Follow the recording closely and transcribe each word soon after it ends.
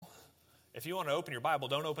If you want to open your Bible,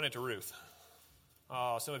 don't open it to Ruth.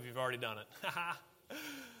 Oh, some of you have already done it.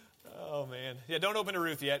 Oh, man. Yeah, don't open to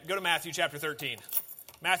Ruth yet. Go to Matthew chapter 13.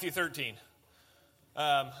 Matthew 13.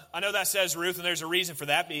 I know that says Ruth, and there's a reason for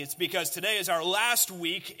that. It's because today is our last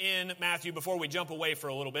week in Matthew before we jump away for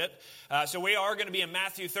a little bit. So we are going to be in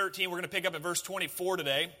Matthew 13. We're going to pick up at verse 24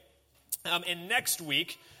 today. And next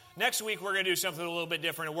week, we're going to do something a little bit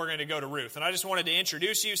different, and we're going to go to Ruth. And I just wanted to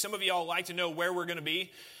introduce you. Some of you all like to know where we're going to be,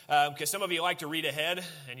 because some of you like to read ahead,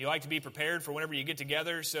 and you like to be prepared for whenever you get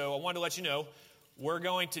together. So I wanted to let you know, we're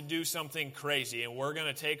going to do something crazy, and we're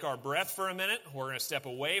going to take our breath for a minute. We're going to step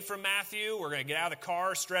away from Matthew. We're going to get out of the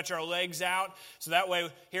car, stretch our legs out, so that way,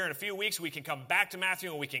 here in a few weeks, we can come back to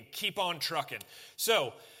Matthew, and we can keep on trucking.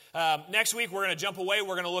 So next week, we're going to jump away.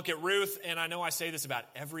 We're going to look at Ruth, and I know I say this about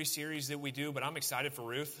every series that we do, but I'm excited for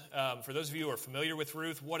Ruth. For those of you who are familiar with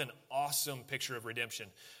Ruth, what an awesome picture of redemption.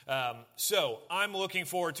 So I'm looking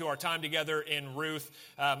forward to our time together in Ruth,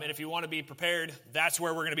 and if you want to be prepared, that's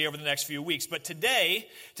where we're going to be over the next few weeks. But today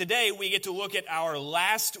we get to look at our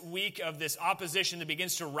last week of this opposition that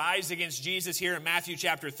begins to rise against Jesus here in Matthew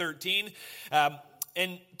chapter 13,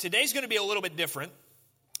 and today's going to be a little bit different.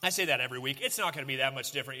 I say that every week. It's not going to be that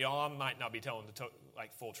much different, y'all. I might not be telling the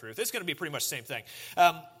full truth. It's going to be pretty much the same thing.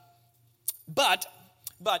 But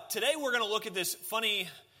today we're going to look at this funny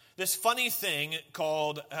thing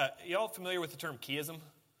called, y'all familiar with the term chiism?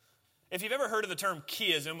 If you've ever heard of the term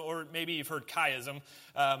chiism, or maybe you've heard chiism,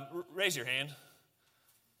 raise your hand.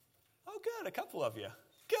 Oh, good. A couple of you.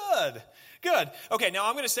 Good. Okay, now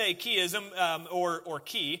I'm going to say chiism or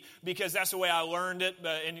key because that's the way I learned it,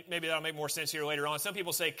 and maybe that'll make more sense here later on. Some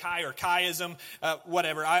people say chi or chiism,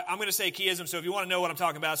 whatever. I'm going to say chiism, so if you want to know what I'm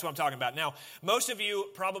talking about, that's what I'm talking about. Now, most of you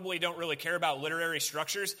probably don't really care about literary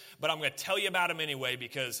structures, but I'm going to tell you about them anyway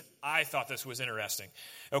because I thought this was interesting.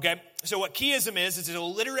 Okay, so what chiism is, it's a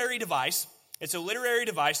literary device. It's a literary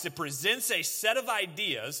device that presents a set of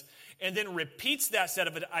ideas and then repeats that set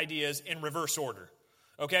of ideas in reverse order.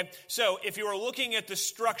 Okay, so if you were looking at the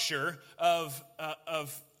structure of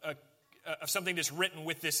something that's written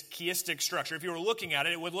with this chiistic structure, if you were looking at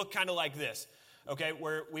it, it would look kind of like this, okay,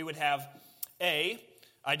 where we would have idea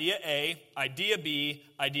B,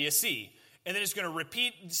 idea C. And then it's going to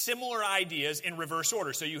repeat similar ideas in reverse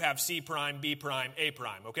order. So you have C prime, B prime, A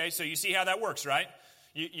prime, okay? So you see how that works, right?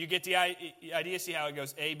 You get the idea, see how it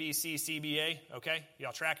goes A, B, C, C, B, A, okay?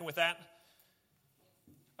 Y'all tracking with that?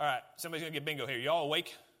 All right, somebody's going to get bingo here. Y'all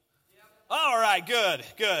awake? Yep. All right, good.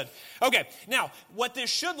 Okay, now, what this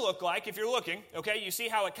should look like, if you're looking, okay, you see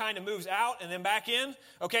how it kind of moves out and then back in?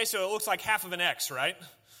 Okay, so it looks like half of an X, right?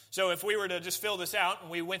 So if we were to just fill this out and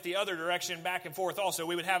we went the other direction back and forth also,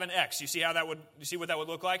 we would have an X. You see what that would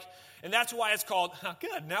look like? And that's why it's called,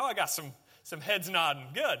 good, now I got some heads nodding.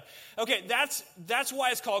 Good. Okay, that's why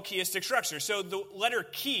it's called chiistic structure. So the letter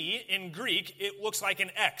chi in Greek, it looks like an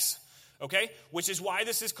X. Okay, which is why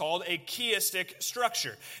this is called a chiistic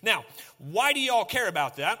structure. Now, why do y'all care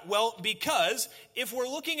about that? Well, because if we're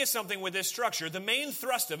looking at something with this structure, the main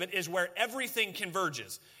thrust of it is where everything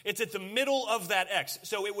converges. It's at the middle of that X.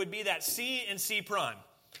 So it would be that C and C prime.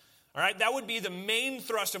 All right, that would be the main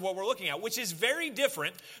thrust of what we're looking at, which is very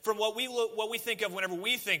different from what we think of whenever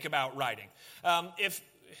we think about writing. If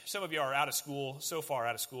some of you are so far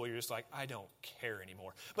out of school, you're just like, I don't care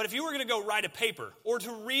anymore. But if you were going to go write a paper or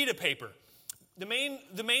to read a paper, the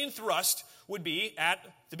main thrust would be at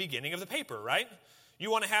the beginning of the paper, right?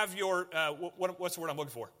 You want to have your, what's the word I'm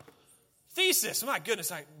looking for? Thesis. My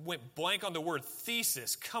goodness, I went blank on the word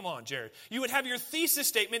thesis. Come on, Jared. You would have your thesis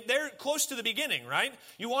statement there close to the beginning, right?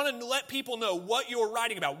 You want to let people know what you're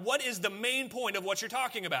writing about. What is the main point of what you're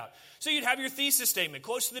talking about? So you'd have your thesis statement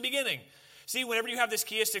close to the beginning. See, whenever you have this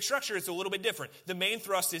chiistic structure, it's a little bit different. The main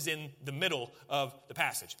thrust is in the middle of the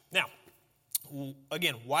passage. Now,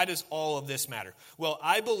 again, why does all of this matter? Well,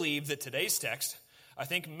 I believe that today's text, I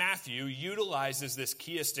think Matthew utilizes this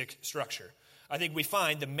chiistic structure. I think we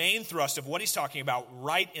find the main thrust of what he's talking about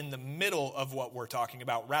right in the middle of what we're talking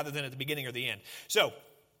about rather than at the beginning or the end. So,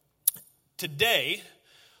 today,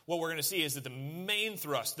 what we're going to see is that the main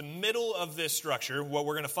thrust, the middle of this structure, what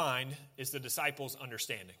we're going to find is the disciples'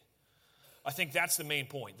 understanding. I think that's the main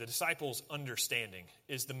point. The disciples' understanding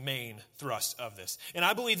is the main thrust of this. And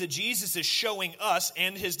I believe that Jesus is showing us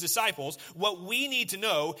and his disciples what we need to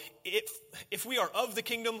know if we are of the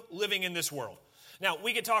kingdom living in this world. Now,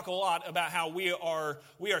 we could talk a lot about how we are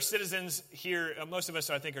citizens here. Most of us,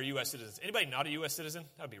 I think, are U.S. citizens. Anybody not a U.S. citizen?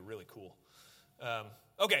 That would be really cool.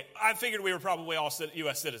 Okay, I figured we were probably all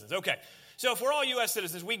U.S. citizens. Okay, so if we're all U.S.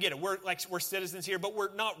 citizens, we get it. We're citizens here, but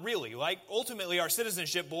we're not really. Like, ultimately, our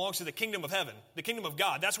citizenship belongs to the kingdom of heaven, the kingdom of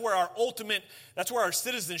God. That's where our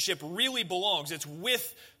citizenship really belongs. It's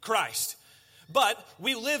with Christ. But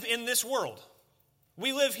we live in this world.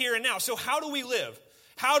 We live here and now. So how do we live?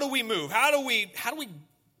 How do we move? How do we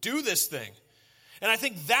do this thing? And I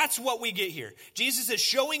think that's what we get here. Jesus is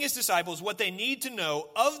showing his disciples what they need to know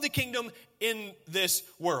of the kingdom in this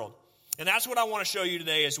world. And that's what I want to show you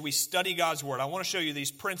today as we study God's word. I want to show you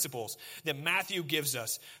these principles that Matthew gives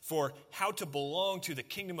us for how to belong to the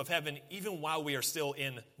kingdom of heaven even while we are still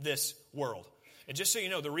in this world. And just so you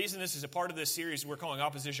know, the reason this is a part of this series we're calling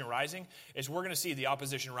Opposition Rising is we're going to see the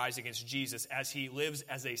opposition rise against Jesus as he lives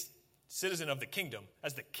as a citizen of the kingdom,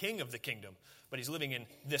 as the king of the kingdom, but he's living in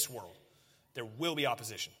this world. There will be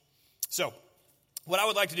opposition. So, what I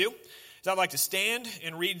would like to do is I'd like to stand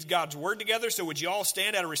and read God's word together. So would you all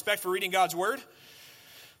stand out of respect for reading God's word?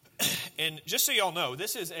 And just so you all know,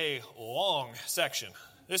 this is a long section.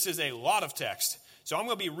 This is a lot of text. So I'm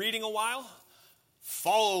going to be reading a while.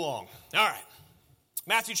 Follow along. All right.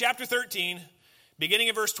 Matthew chapter 13, beginning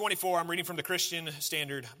in verse 24. I'm reading from the Christian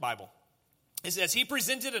Standard Bible. It says, he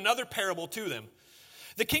presented another parable to them.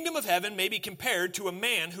 The kingdom of heaven may be compared to a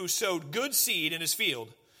man who sowed good seed in his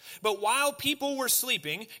field. But while people were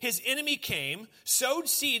sleeping, his enemy came, sowed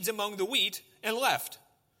seeds among the wheat, and left.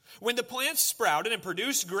 When the plants sprouted and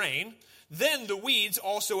produced grain, then the weeds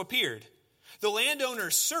also appeared. The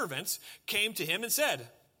landowner's servants came to him and said,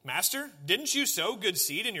 Master, didn't you sow good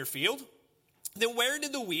seed in your field? Then where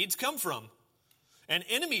did the weeds come from? An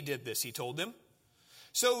enemy did this, he told them.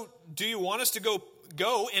 So do you want us to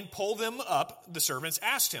go and pull them up? The servants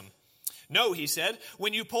asked him. No, he said,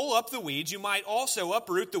 when you pull up the weeds, you might also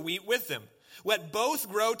uproot the wheat with them. Let both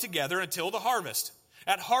grow together until the harvest.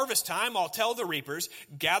 At harvest time, I'll tell the reapers,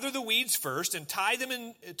 gather the weeds first and tie them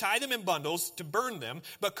in bundles to burn them,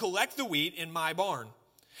 but collect the wheat in my barn.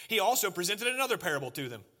 He also presented another parable to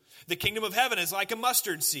them. The kingdom of heaven is like a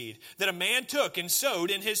mustard seed that a man took and sowed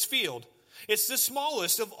in his field. It's the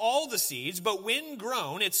smallest of all the seeds, but when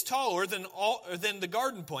grown, it's taller than the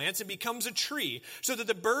garden plants and becomes a tree, so that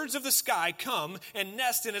the birds of the sky come and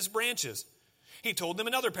nest in its branches. He told them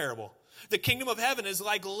another parable. The kingdom of heaven is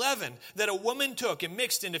like leaven that a woman took and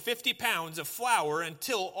mixed into 50 pounds of flour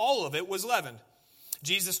until all of it was leavened.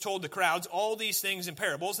 Jesus told the crowds all these things in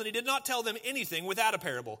parables, and he did not tell them anything without a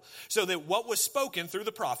parable, so that what was spoken through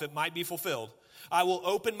the prophet might be fulfilled. I will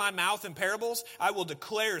open my mouth in parables. I will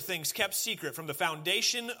declare things kept secret from the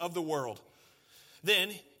foundation of the world.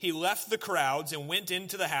 Then he left the crowds and went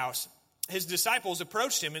into the house. His disciples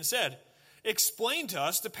approached him and said, Explain to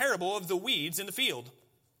us the parable of the weeds in the field.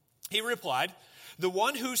 He replied, The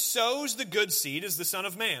one who sows the good seed is the Son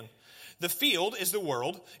of Man. The field is the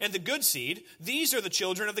world, and the good seed, these are the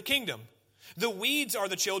children of the kingdom. The weeds are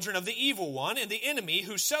the children of the evil one, and the enemy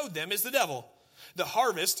who sowed them is the devil. The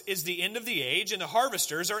harvest is the end of the age, and the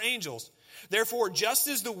harvesters are angels. Therefore, just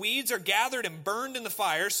as the weeds are gathered and burned in the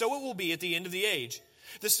fire, so it will be at the end of the age.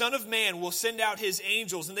 The Son of Man will send out his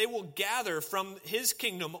angels, and they will gather from his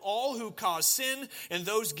kingdom all who cause sin and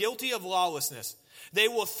those guilty of lawlessness. They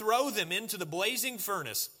will throw them into the blazing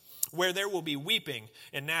furnace, where there will be weeping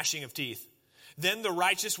and gnashing of teeth. Then the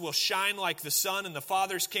righteous will shine like the sun in the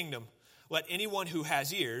Father's kingdom. Let anyone who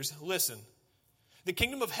has ears listen. The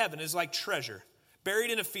kingdom of heaven is like treasure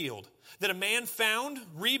buried in a field that a man found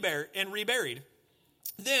and reburied.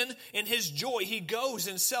 Then, in his joy, he goes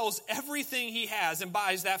and sells everything he has and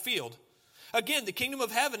buys that field. Again, the kingdom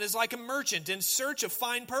of heaven is like a merchant in search of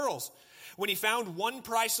fine pearls. When he found one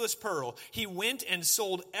priceless pearl, he went and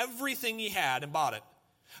sold everything he had and bought it.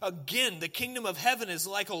 Again, the kingdom of heaven is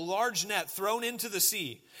like a large net thrown into the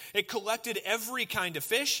sea. It collected every kind of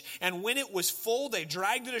fish, and when it was full, they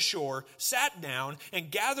dragged it ashore, sat down, and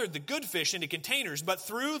gathered the good fish into containers, but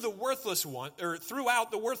threw out the worthless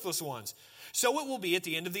ones. So it will be at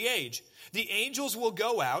the end of the age. The angels will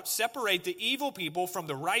go out, separate the evil people from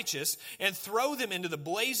the righteous, and throw them into the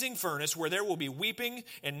blazing furnace where there will be weeping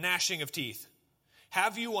and gnashing of teeth.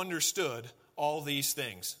 Have you understood all these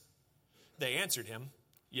things? They answered him,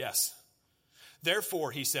 Yes.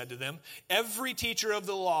 Therefore, he said to them, every teacher of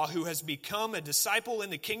the law who has become a disciple in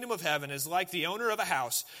the kingdom of heaven is like the owner of a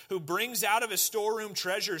house who brings out of his storeroom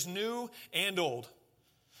treasures new and old.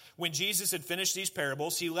 When Jesus had finished these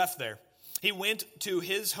parables, he left there. He went to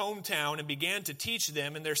his hometown and began to teach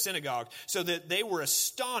them in their synagogue, so that they were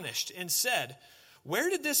astonished and said, Where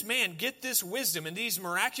did this man get this wisdom and these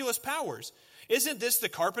miraculous powers? Isn't this the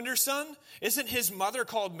carpenter's son? Isn't his mother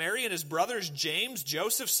called Mary, and his brothers James,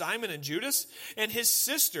 Joseph, Simon, and Judas? And his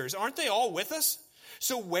sisters, aren't they all with us?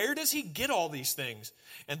 So where does he get all these things?"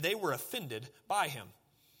 And they were offended by him.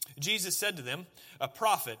 Jesus said to them, "A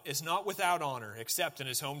prophet is not without honor except in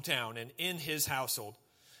his hometown and in his household."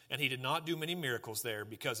 And he did not do many miracles there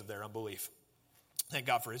because of their unbelief. Thank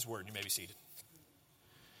God for his word. You may be seated.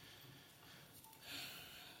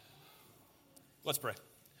 Let's pray.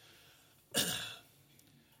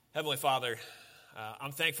 Heavenly Father,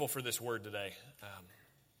 I'm thankful for this word today.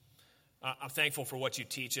 I'm thankful for what you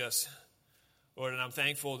teach us, Lord, and I'm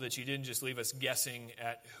thankful that you didn't just leave us guessing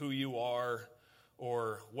at who you are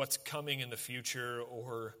or what's coming in the future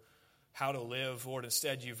or how to live. Lord,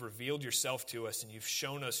 instead, you've revealed yourself to us and you've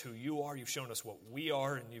shown us who you are, you've shown us what we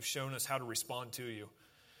are, and you've shown us how to respond to you.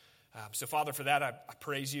 So, Father, for that, I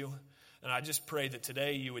praise you. And I just pray that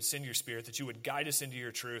today you would send your Spirit, that you would guide us into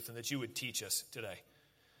your truth, and that you would teach us today.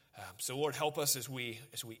 So, Lord, help us as we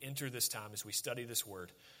enter this time, as we study this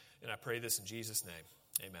word. And I pray this in Jesus' name.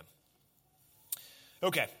 Amen.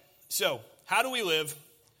 Okay, so how do we live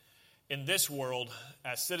in this world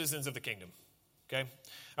as citizens of the kingdom? Okay?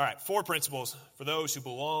 All right, 4 principles for those who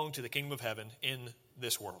belong to the kingdom of heaven in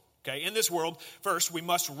this world. Okay, in this world, first, we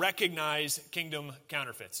must recognize kingdom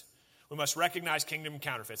counterfeits. We must recognize kingdom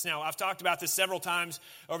counterfeits. Now, I've talked about this several times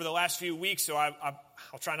over the last few weeks, so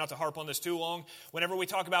I'll try not to harp on this too long. Whenever we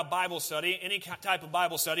talk about Bible study, any type of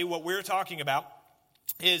Bible study, what we're talking about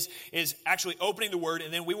is actually opening the Word,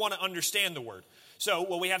 and then we want to understand the Word. So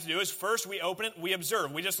what we have to do is first we open it, we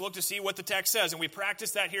observe. We just look to see what the text says. And we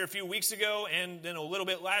practiced that here a few weeks ago and then a little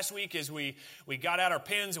bit last week as we got out our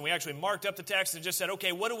pens and we actually marked up the text and just said,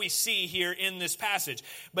 okay, what do we see here in this passage?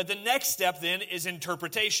 But the next step then is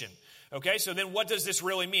interpretation. Okay, so then what does this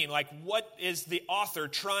really mean? Like, what is the author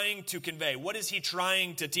trying to convey? What is he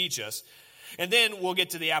trying to teach us? And then we'll get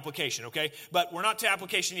to the application, okay? But we're not to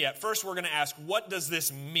application yet. First, we're going to ask, what does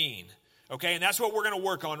this mean? Okay, and that's what we're going to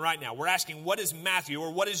work on right now. We're asking, what is Matthew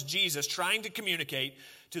or what is Jesus trying to communicate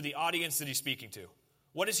to the audience that he's speaking to?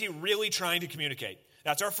 What is he really trying to communicate?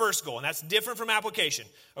 That's our first goal, and that's different from application.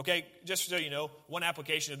 Okay, just so you know, one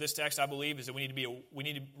application of this text, I believe, is that we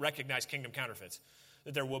need to recognize kingdom counterfeits,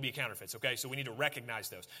 that there will be counterfeits, okay? So we need to recognize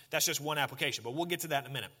those. That's just one application, but we'll get to that in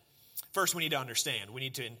a minute. First, we need to understand. We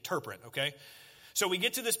need to interpret, okay? So we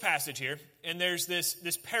get to this passage here, and there's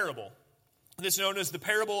this parable. This is known as the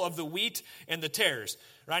parable of the wheat and the tares,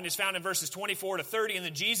 right? And it's found in verses 24 to 30, and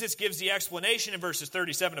then Jesus gives the explanation in verses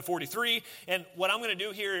 37 to 43. And what I'm going to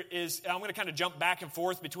do here is I'm going to kind of jump back and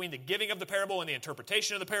forth between the giving of the parable and the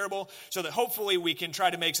interpretation of the parable so that hopefully we can try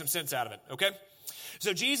to make some sense out of it, okay?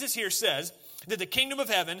 So Jesus here says that the kingdom of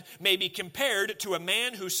heaven may be compared to a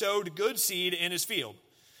man who sowed good seed in his field.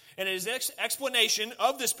 And in his explanation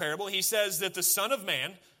of this parable, he says that the Son of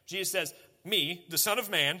Man, Jesus says, me, the Son of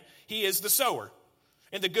Man, he is the sower.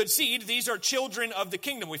 And the good seed, these are children of the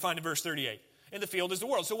kingdom, we find in verse 38. And the field is the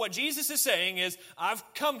world. So what Jesus is saying is, I've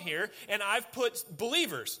come here and I've put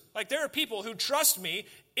believers, like there are people who trust me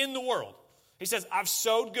in the world. He says, I've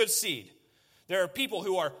sowed good seed. There are people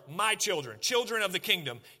who are my children, children of the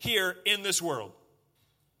kingdom here in this world.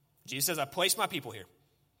 Jesus says, I've placed my people here.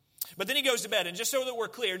 But then he goes to bed, and just so that we're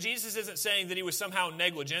clear, Jesus isn't saying that he was somehow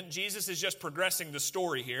negligent. Jesus is just progressing the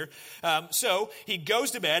story here. So he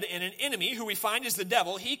goes to bed, and an enemy, who we find is the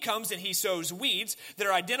devil, he comes and he sows weeds that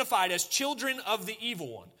are identified as children of the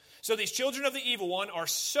evil one. So these children of the evil one are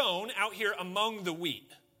sown out here among the wheat.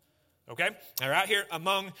 Okay? They're out here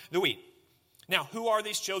among the wheat. Now, who are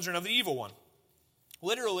these children of the evil one?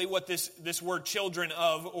 Literally what this word children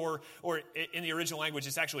of, or in the original language,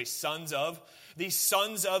 it's actually sons of. These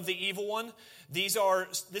sons of the evil one,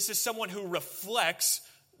 this is someone who reflects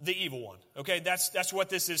the evil one. Okay, that's what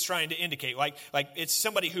this is trying to indicate. Like it's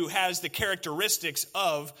somebody who has the characteristics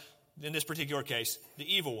of, in this particular case,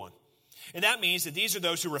 the evil one. And that means that these are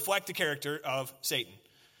those who reflect the character of Satan.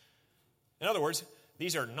 In other words,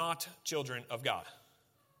 these are not children of God.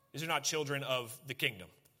 These are not children of the kingdom.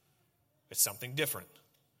 It's something different.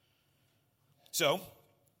 So,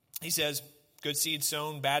 he says, good seed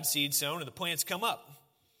sown, bad seed sown, and the plants come up.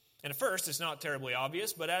 And at first, it's not terribly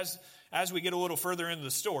obvious, but as we get a little further into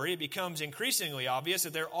the story, it becomes increasingly obvious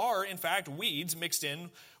that there are, in fact, weeds mixed in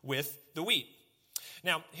with the wheat.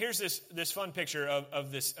 Now, here's this fun picture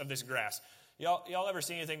of this grass. Y'all ever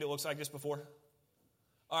seen anything that looks like this before?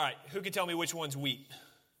 All right, who can tell me which one's wheat?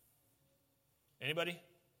 Anybody?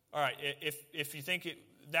 All right, if you think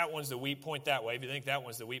that one's the wheat, point that way. If you think that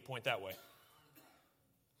one's the wheat, point that way.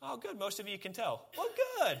 Oh, good. Most of you can tell. Well,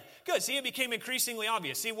 good. Good. See, it became increasingly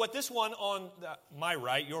obvious. See, what this one on my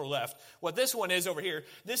right, your left, what this one is over here,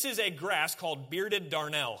 this is a grass called bearded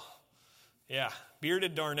darnel. Yeah,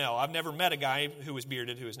 bearded darnel. I've never met a guy who was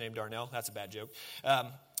bearded who was named Darnell. That's a bad joke.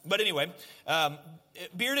 But anyway,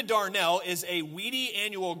 bearded darnel is a weedy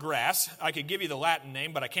annual grass. I could give you the Latin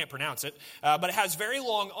name, but I can't pronounce it. But it has very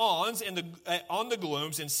long awns on the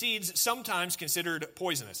glooms and seeds sometimes considered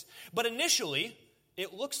poisonous. But initially,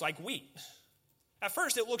 it looks like wheat. At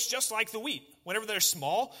first, it looks just like the wheat. Whenever they're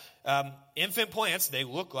small, infant plants, they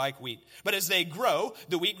look like wheat. But as they grow,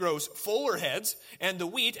 the wheat grows fuller heads, and the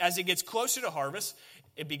wheat, as it gets closer to harvest,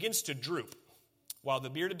 it begins to droop, while the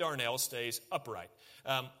bearded darnel stays upright.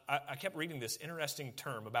 I kept reading this interesting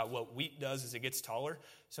term about what wheat does as it gets taller.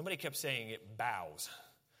 Somebody kept saying it bows.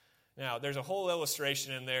 Now, there's a whole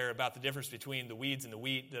illustration in there about the difference between the weeds and the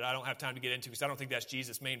wheat that I don't have time to get into because I don't think that's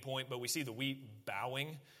Jesus' main point, but we see the wheat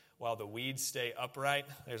bowing while the weeds stay upright.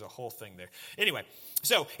 There's a whole thing there. Anyway,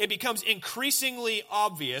 so it becomes increasingly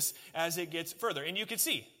obvious as it gets further. And you can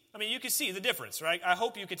see the difference, right? I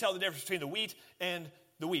hope you can tell the difference between the wheat and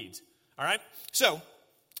the weeds, all right? So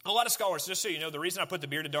a lot of scholars, just so you know, the reason I put the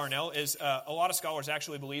bearded darnel is a lot of scholars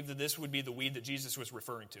actually believe that this would be the weed that Jesus was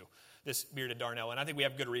referring to, this bearded darnel. And I think we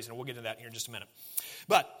have good reason. We'll get into that here in just a minute.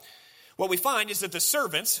 But what we find is that the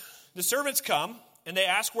servants come and they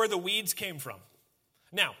ask where the weeds came from.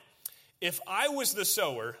 Now, if I was the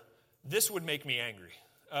sower, this would make me angry.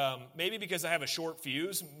 Maybe because I have a short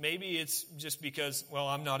fuse. Maybe it's just because, well,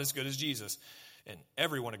 I'm not as good as Jesus. And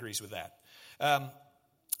everyone agrees with that.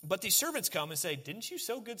 But these servants come and say, didn't you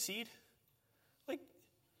sow good seed?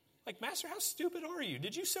 Like, Master, how stupid are you?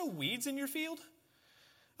 Did you sow weeds in your field?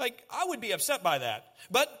 Like, I would be upset by that.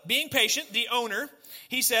 But being patient, the owner,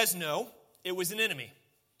 he says, no, it was an enemy.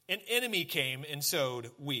 An enemy came and sowed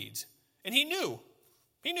weeds. And he knew.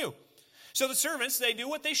 So the servants, they do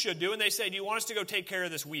what they should do, and they say, do you want us to go take care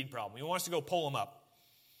of this weed problem? You want us to go pull them up?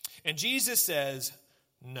 And Jesus says,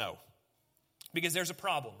 no. Because there's a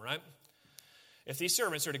problem, right? If these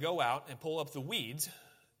servants are to go out and pull up the weeds,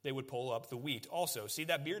 they would pull up the wheat also. See,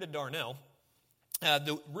 that bearded darnel,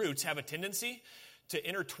 the roots have a tendency to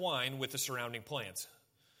intertwine with the surrounding plants.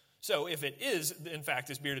 So if it is, in fact,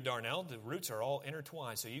 this bearded darnel, the roots are all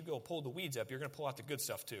intertwined. So you go pull the weeds up, you're going to pull out the good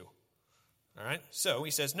stuff too. All right? So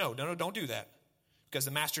he says, no, don't do that. Because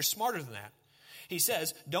the master's smarter than that. He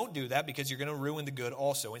says, don't do that because you're going to ruin the good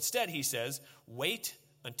also. Instead, he says, wait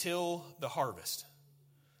until the harvest.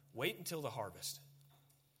 Wait until the harvest.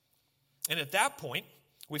 And at that point,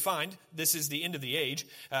 we find this is the end of the age.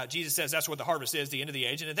 Jesus says that's what the harvest is, the end of the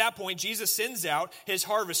age. And at that point, Jesus sends out his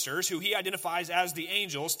harvesters, who he identifies as the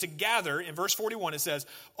angels, to gather. In verse 41, it says,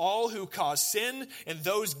 all who cause sin and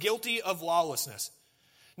those guilty of lawlessness.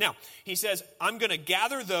 Now, he says, I'm going to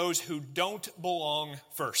gather those who don't belong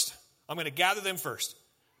first. I'm going to gather them first.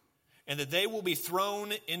 And that they will be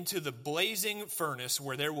thrown into the blazing furnace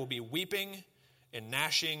where there will be weeping and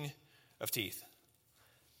gnashing of teeth.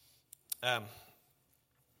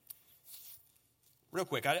 Real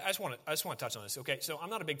quick, I just want to touch on this. Okay, so I'm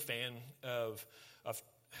not a big fan of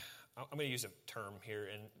I'm going to use a term here,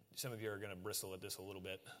 and some of you are going to bristle at this a little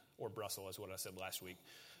bit, or bristle is what I said last week.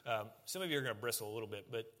 Some of you are going to bristle a little bit,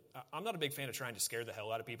 but I'm not a big fan of trying to scare the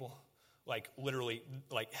hell out of people, like literally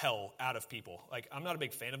like hell out of people. Like, I'm not a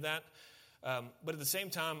big fan of that. But at the same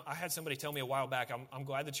time, I had somebody tell me a while back, I'm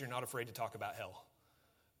glad that you're not afraid to talk about hell.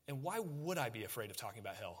 And why would I be afraid of talking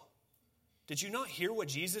about hell? Did you not hear what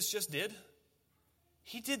Jesus just did?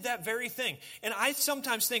 He did that very thing. And I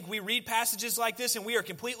sometimes think we read passages like this and we are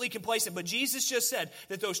completely complacent. But Jesus just said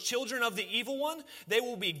that those children of the evil one, they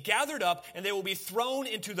will be gathered up and they will be thrown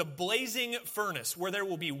into the blazing furnace where there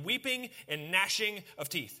will be weeping and gnashing of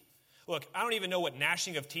teeth. Look, I don't even know what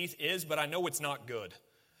gnashing of teeth is, but I know it's not good.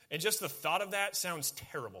 And just the thought of that sounds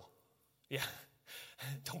terrible. Yeah,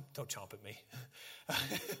 don't chomp at me.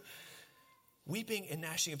 Weeping and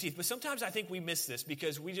gnashing of teeth. But sometimes I think we miss this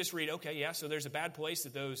because we just read, okay, yeah, so there's a bad place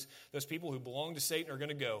that those people who belong to Satan are going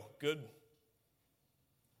to go. Good.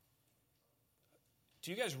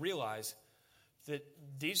 Do you guys realize that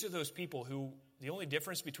these are those people who the only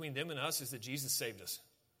difference between them and us is that Jesus saved us?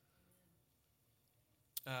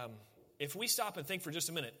 If we stop and think for just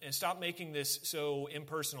a minute and stop making this so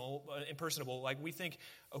impersonable, like we think,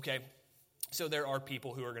 okay, so there are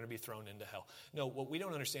people who are going to be thrown into hell. No, what we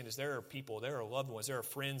don't understand is there are people, there are loved ones, there are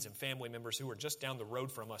friends and family members who are just down the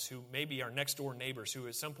road from us, who maybe are next door neighbors, who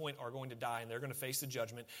at some point are going to die and they're going to face the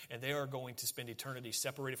judgment, and they are going to spend eternity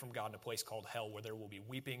separated from God in a place called hell where there will be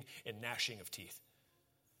weeping and gnashing of teeth.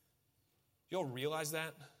 You all realize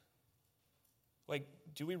that? Like,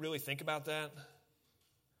 do we really think about that?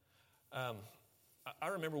 I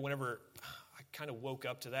remember whenever I kind of woke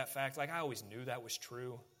up to that fact, like I always knew that was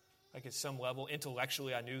true. Like at some level,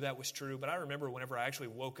 intellectually I knew that was true, but I remember whenever I actually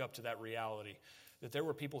woke up to that reality, that there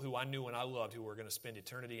were people who I knew and I loved who were going to spend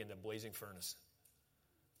eternity in the blazing furnace,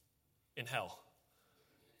 in hell.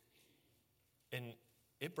 And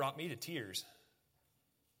it brought me to tears.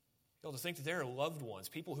 To think that there are loved ones,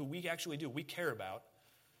 people who we care about,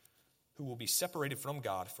 who will be separated from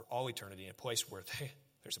God for all eternity in a place where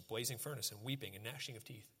there's a blazing furnace and weeping and gnashing of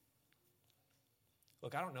teeth.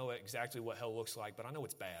 Look, I don't know exactly what hell looks like, but I know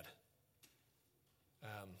it's bad. The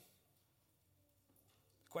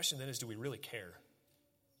question then is, do we really care?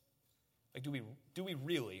 Like, do we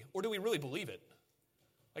really, or do we really believe it?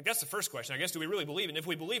 Like, that's the first question, I guess. Do we really believe it? And if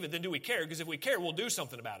we believe it, then do we care? Because if we care, we'll do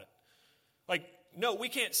something about it. Like, no, we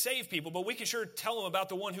can't save people, but we can sure tell them about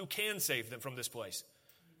the one who can save them from this place.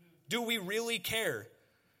 Do we really care?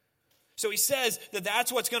 So he says that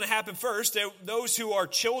that's what's going to happen first. Those who are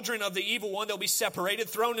children of the evil one, they'll be separated,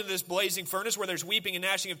 thrown into this blazing furnace where there's weeping and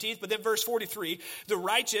gnashing of teeth. But then verse 43, the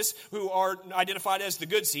righteous who are identified as the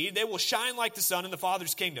good seed, they will shine like the sun in the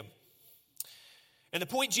Father's kingdom. And the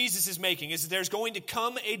point Jesus is making is that there's going to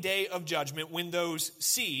come a day of judgment when those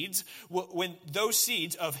seeds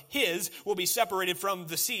of his will be separated from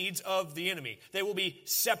the seeds of the enemy. They will be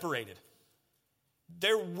separated.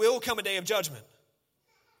 There will come a day of judgment.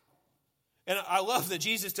 And I love that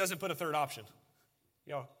Jesus doesn't put a third option.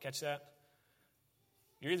 Y'all catch that?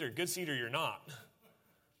 You're either a good seed or you're not.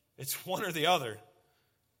 It's one or the other.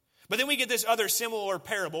 But then we get this other similar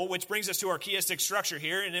parable, which brings us to our chiastic structure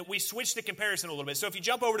here, and we switch the comparison a little bit. So if you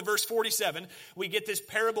jump over to verse 47, we get this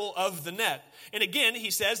parable of the net. And again,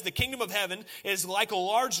 he says, the kingdom of heaven is like a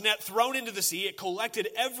large net thrown into the sea. It collected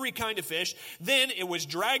every kind of fish. Then it was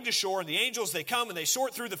dragged ashore, and the angels, they come and they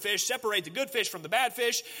sort through the fish, separate the good fish from the bad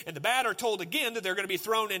fish, and the bad are told again that they're going to be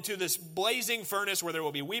thrown into this blazing furnace where there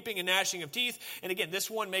will be weeping and gnashing of teeth. And again, this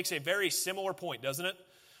one makes a very similar point, doesn't it?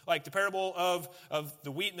 Like the parable of the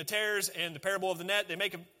wheat and the tares and the parable of the net, they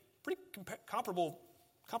make a pretty comparable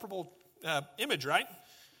image, right?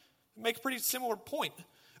 Make a pretty similar point.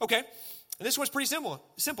 Okay, and this one's pretty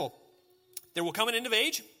simple. There will come an end of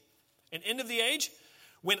the age,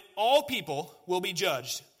 when all people will be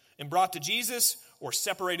judged and brought to Jesus or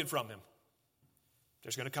separated from him.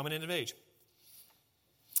 There's going to come an end of age.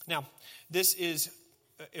 Now, this is...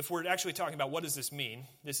 if we're actually talking about what does this mean,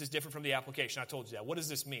 this is different from the application. I told you that. What does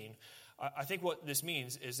this mean? I think what this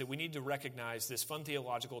means is that we need to recognize this fun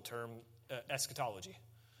theological term, eschatology.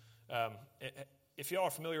 If you all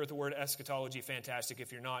are familiar with the word eschatology, fantastic.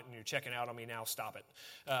 If you're not and you're checking out on me now, stop it.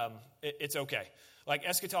 It's okay. Like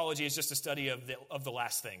eschatology is just a study of the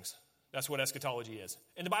last things. That's what eschatology is.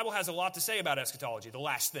 And the Bible has a lot to say about eschatology, the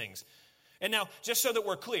last things. And now, just so that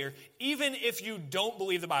we're clear, even if you don't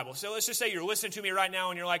believe the Bible, so let's just say you're listening to me right now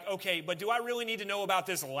and you're like, okay, but do I really need to know about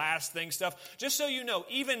this last thing stuff? Just so you know,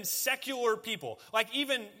 even secular people, like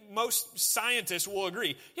even most scientists will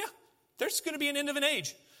agree, yeah, there's going to be an end of an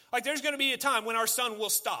age. Like there's going to be a time when our sun will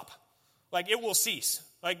stop. Like it will cease.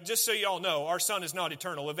 Like just so you all know, our sun is not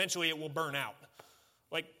eternal. Eventually it will burn out.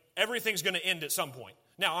 Like everything's going to end at some point.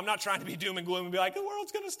 Now, I'm not trying to be doom and gloom and be like, the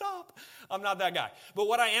world's going to stop. I'm not that guy. But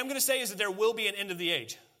what I am going to say is that there will be an end of the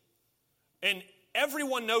age. And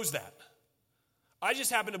everyone knows that. I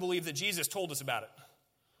just happen to believe that Jesus told us about it.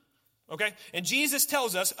 Okay? And Jesus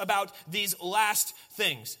tells us about these last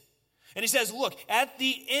things. And he says, look, at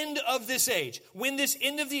the end of this age, when this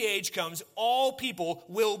end of the age comes, all people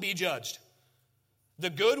will be judged.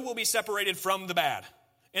 The good will be separated from the bad.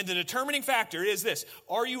 And the determining factor is this: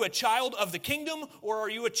 are you a child of the kingdom or are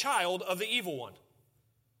you a child of the evil one?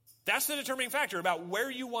 That's the determining factor about where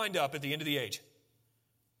you wind up at the end of the age.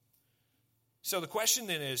 So the question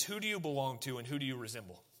then is, who do you belong to and who do you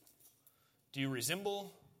resemble? Do you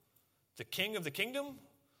resemble the king of the kingdom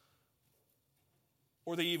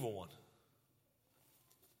or the evil one?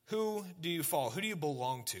 Who do you follow? Who do you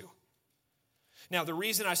belong to? Now, the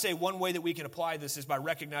reason I say one way that we can apply this is by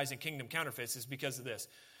recognizing kingdom counterfeits is because of this.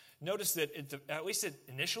 Notice that, at least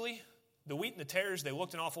initially, the wheat and the tares, they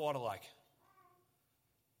looked an awful lot alike.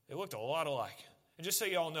 They looked a lot alike. And just so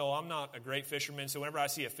you all know, I'm not a great fisherman, so whenever I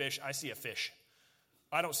see a fish, I see a fish.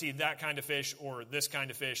 I don't see that kind of fish or this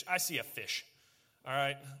kind of fish. I see a fish. All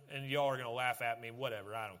right? And y'all are going to laugh at me,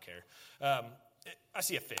 whatever, I don't care. I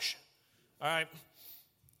see a fish. All right?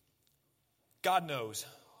 God knows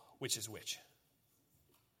which is which.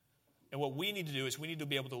 And what we need to do is we need to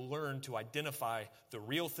be able to learn to identify the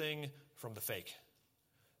real thing from the fake.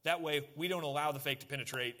 That way, we don't allow the fake to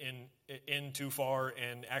penetrate in too far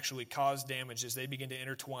and actually cause damage as they begin to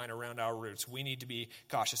intertwine around our roots. We need to be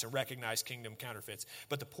cautious and recognize kingdom counterfeits.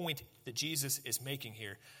 But the point that Jesus is making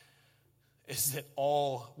here is that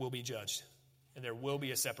all will be judged. And there will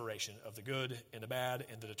be a separation of the good and the bad.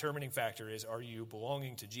 And the determining factor is, are you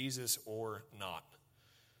belonging to Jesus or not?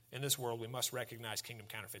 In this world, we must recognize kingdom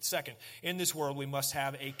counterfeits. Second, in this world, we must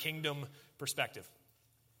have a kingdom perspective.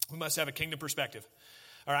 We must have a kingdom perspective.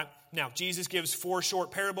 All right. Now, Jesus gives 4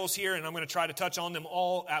 short parables here, and I'm going to try to touch on them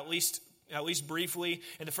all at least briefly.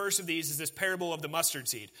 And the first of these is this parable of the mustard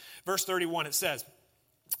seed. Verse 31, it says,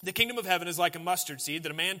 "The kingdom of heaven is like a mustard seed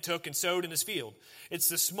that a man took and sowed in his field. It's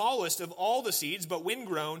the smallest of all the seeds, but when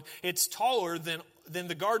grown, it's taller than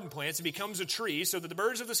the garden plants. It becomes a tree so that the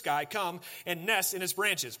birds of the sky come and nest in its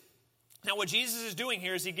branches." Now, what Jesus is doing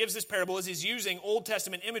here is he gives this parable as he's using Old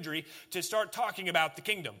Testament imagery to start talking about the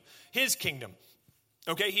kingdom, his kingdom.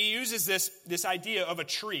 Okay, he uses this idea of a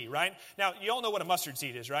tree, right? Now, you all know what a mustard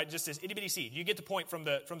seed is, right? Just this itty-bitty seed. You get the point from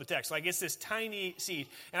the text. Like, it's this tiny seed.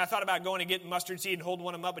 And I thought about going and getting mustard seed and holding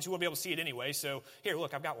one of them up, but you won't be able to see it anyway. So, here,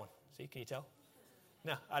 look, I've got one. See, can you tell?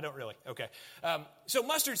 No, I don't really. Okay. So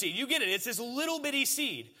mustard seed, you get it. It's this little bitty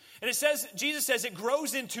seed. And Jesus says it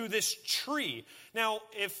grows into this tree. Now,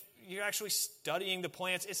 if you're actually studying the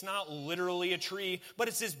plants, it's not literally a tree, but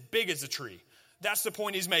it's as big as a tree. That's the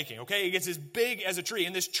point he's making, okay? It gets as big as a tree.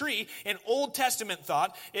 And this tree, in Old Testament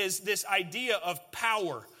thought, is this idea of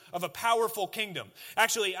power, of a powerful kingdom.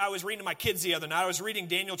 Actually, I was reading to my kids the other night. I was reading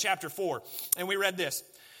Daniel chapter 4, and we read this.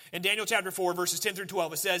 In Daniel chapter 4, verses 10 through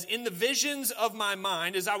 12, it says, "In the visions of my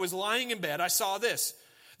mind, as I was lying in bed, I saw this.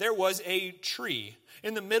 There was a tree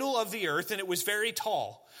in the middle of the earth, and it was very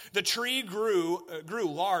tall. The tree grew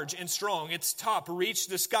large and strong. Its top reached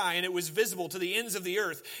the sky, and it was visible to the ends of the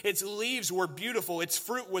earth. Its leaves were beautiful. Its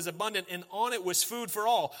fruit was abundant, and on it was food for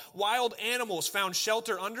all. Wild animals found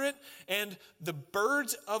shelter under it, and the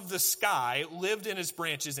birds of the sky lived in its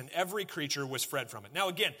branches, and every creature was fed from it." Now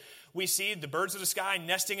again, we see the birds of the sky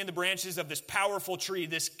nesting in the branches of this powerful tree,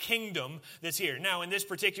 this kingdom that's here. Now, in this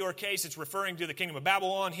particular case, it's referring to the kingdom of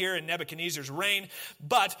Babylon here in Nebuchadnezzar's reign.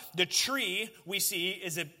 But the tree we see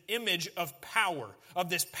is an image of power, of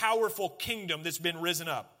this powerful kingdom that's been risen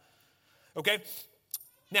up. Okay?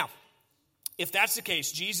 Now, if that's the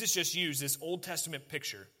case, Jesus just used this Old Testament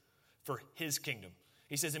picture for his kingdom.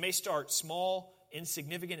 He says it may start small,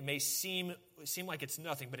 insignificant. It may seem like it's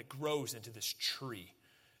nothing, but it grows into this tree.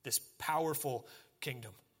 This powerful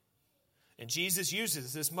kingdom. And Jesus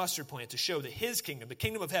uses this mustard plant to show that his kingdom, the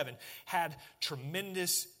kingdom of heaven, had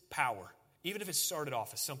tremendous power, even if it started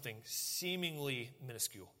off as something seemingly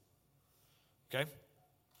minuscule. Okay?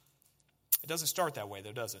 It doesn't start that way,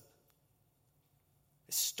 though, does it?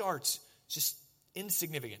 It starts just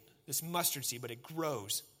insignificant, this mustard seed, but it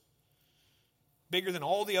grows bigger than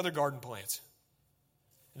all the other garden plants.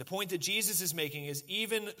 And the point that Jesus is making is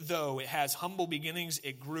even though it has humble beginnings,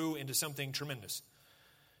 it grew into something tremendous.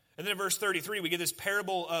 And then in verse 33, we get this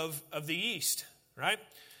parable of the yeast, right?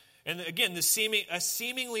 And again, a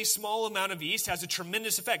seemingly small amount of yeast has a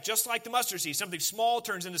tremendous effect, just like the mustard seed. Something small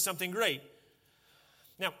turns into something great.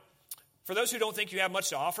 Now, for those who don't think you have much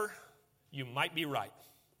to offer, you might be right.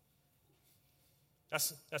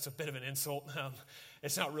 That's a bit of an insult.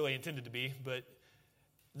 It's not really intended to be, but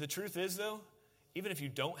the truth is, though, even if you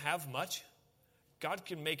don't have much, God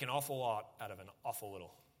can make an awful lot out of an awful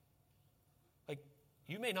little. Like,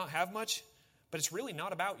 you may not have much, but it's really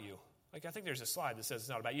not about you. Like, I think there's a slide that says it's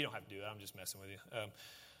not about you. You don't have to do that. I'm just messing with you.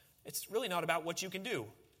 It's really not about what you can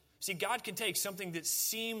do. See, God can take something that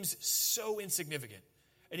seems so insignificant,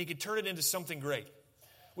 and he can turn it into something great.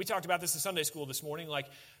 We talked about this in Sunday school this morning. Like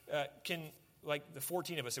the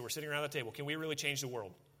 14 of us that were sitting around the table, can we really change the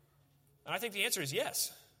world? And I think the answer is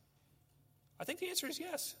yes. I think the answer is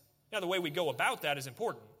yes. Now, the way we go about that is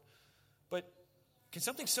important. But can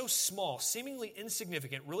something so small, seemingly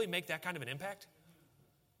insignificant, really make that kind of an impact?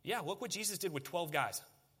 Yeah, look what Jesus did with 12 guys.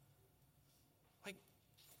 Like,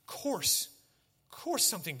 of course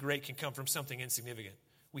something great can come from something insignificant.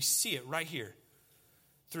 We see it right here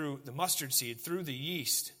through the mustard seed, through the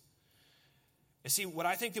yeast. And see, what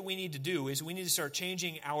I think that we need to do is we need to start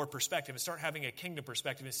changing our perspective and start having a kingdom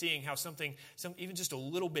perspective and seeing how even just a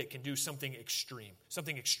little bit can do something extreme,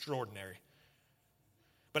 something extraordinary.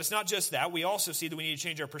 But it's not just that. We also see that we need to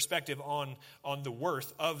change our perspective on the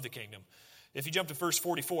worth of the kingdom. If you jump to verse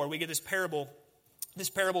 44, we get this parable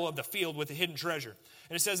of the field with the hidden treasure.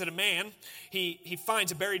 And it says that a man, he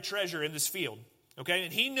finds a buried treasure in this field. Okay,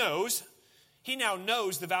 and he now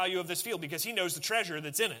knows the value of this field because he knows the treasure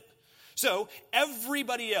that's in it. So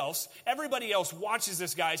everybody else watches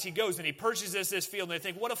this guy as he goes and he purchases this field, and they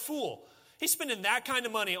think, what a fool. He's spending that kind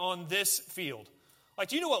of money on this field. Like,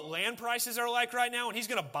 do you know what land prices are like right now? And he's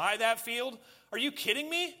going to buy that field? Are you kidding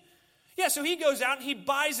me? Yeah, so he goes out and he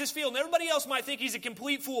buys this field. And everybody else might think he's a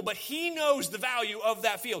complete fool, but he knows the value of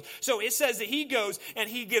that field. So it says that he goes and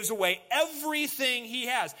he gives away everything he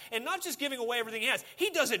has. And not just giving away everything he has, he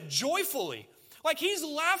does it joyfully. Like, he's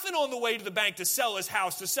laughing on the way to the bank to sell his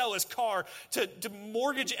house, to sell his car, to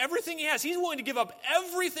mortgage everything he has. He's willing to give up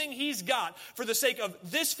everything he's got for the sake of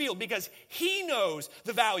this field because he knows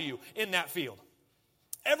the value in that field.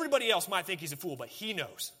 Everybody else might think he's a fool, but he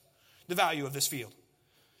knows the value of this field.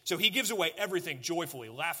 So he gives away everything joyfully,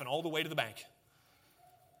 laughing all the way to the bank.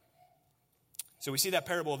 So we see that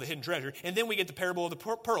parable of the hidden treasure. And then we get the parable of the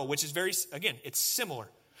pearl, which is it's similar.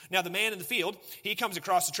 Now, the man in the field, he comes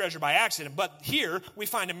across the treasure by accident. But here we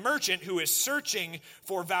find a merchant who is searching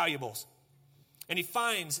for valuables. And he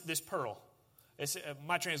finds this pearl.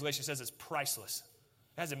 My translation says it's priceless.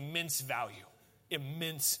 It has immense value.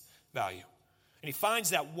 Immense value. And he finds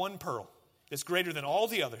that one pearl that's greater than all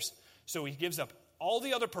the others. So he gives up all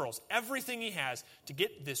the other pearls, everything he has, to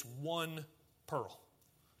get this one pearl.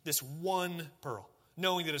 This one pearl,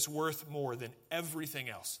 knowing that it's worth more than everything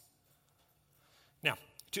else. Now,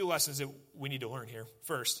 2 lessons that we need to learn here.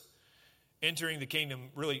 First, entering the kingdom,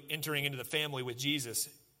 really entering into the family with Jesus,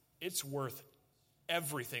 it's worth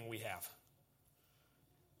everything we have.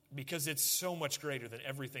 Because it's so much greater than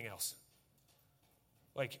everything else.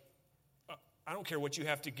 Like, I don't care what you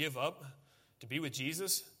have to give up to be with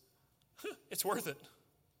Jesus. It's worth it.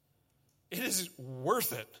 It is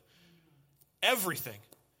worth it. Everything.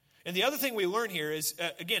 And the other thing we learn here is,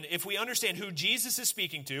 again, if we understand who Jesus is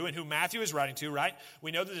speaking to and who Matthew is writing to, right?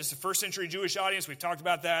 We know that it's a first century Jewish audience. We've talked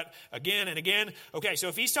about that again and again. Okay, so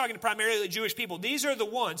if he's talking to primarily Jewish people, these are the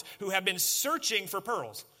ones who have been searching for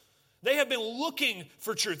pearls. They have been looking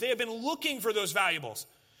for truth. They have been looking for those valuables.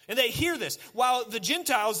 And they hear this. While the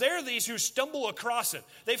Gentiles, they're these who stumble across it.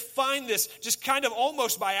 They find this just kind of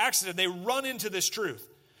almost by accident. They run into this truth.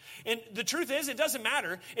 And the truth is, it doesn't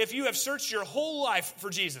matter if you have searched your whole life for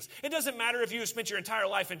Jesus. It doesn't matter if you have spent your entire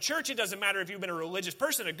life in church. It doesn't matter if you've been a religious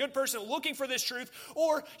person, a good person looking for this truth,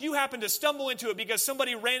 or you happen to stumble into it because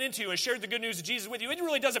somebody ran into you and shared the good news of Jesus with you. It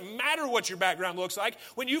really doesn't matter what your background looks like.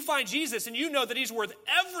 When you find Jesus and you know that he's worth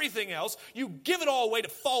everything else, you give it all away to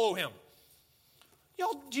follow him.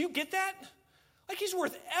 Y'all, do you get that? Like, he's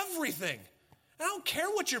worth everything. I don't care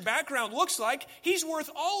what your background looks like. He's worth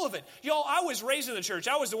all of it. Y'all, I was raised in the church.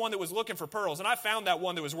 I was the one that was looking for pearls, and I found that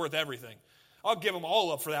one that was worth everything. I'll give them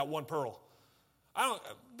all up for that one pearl.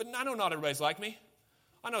 But I know not everybody's like me.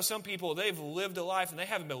 I know some people, they've lived a life, and they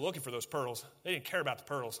haven't been looking for those pearls. They didn't care about the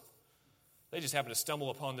pearls. They just happened to stumble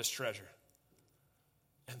upon this treasure.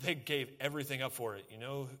 And they gave everything up for it. You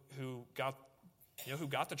know who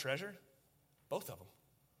got the treasure? Both of them.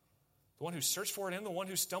 The one who searched for it and the one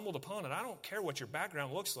who stumbled upon it. I don't care what your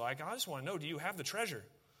background looks like. I just want to know, do you have the treasure?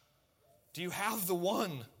 Do you have the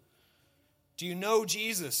one? Do you know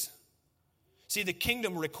Jesus? See, the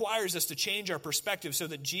kingdom requires us to change our perspective so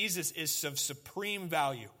that Jesus is of supreme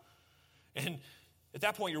value. And at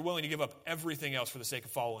that point, you're willing to give up everything else for the sake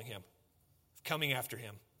of following him, coming after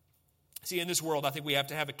him. See, in this world, I think we have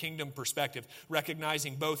to have a kingdom perspective,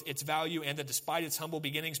 recognizing both its value and that despite its humble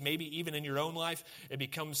beginnings, maybe even in your own life, it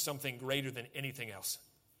becomes something greater than anything else.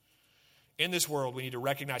 In this world, we need to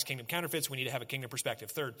recognize kingdom counterfeits. We need to have a kingdom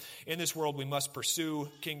perspective. Third, in this world, we must pursue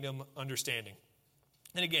kingdom understanding.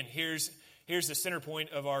 And again, here's the center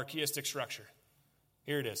point of our chiastic structure.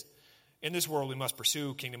 Here it is. In this world, we must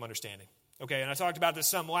pursue kingdom understanding. Okay, and I talked about this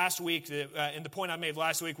some last week, and the point I made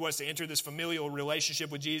last week was to enter this familial relationship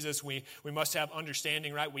with Jesus, we must have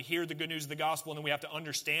understanding, right? We hear the good news of the gospel, and then we have to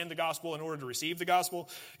understand the gospel in order to receive the gospel.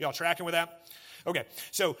 Y'all tracking with that? Okay,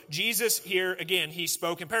 so Jesus here, again, he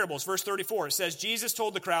spoke in parables. Verse 34, it says, Jesus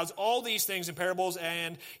told the crowds all these things in parables,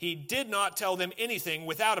 and he did not tell them anything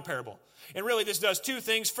without a parable. And really, this does two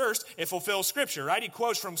things. First, it fulfills Scripture, right? He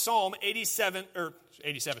quotes from Psalm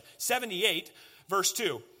 78, verse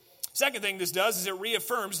 2. Second thing this does is it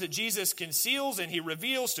reaffirms that Jesus conceals and he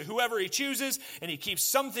reveals to whoever he chooses, and he keeps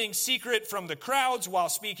something secret from the crowds while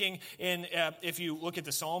speaking in, if you look at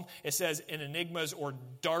the psalm, it says in enigmas or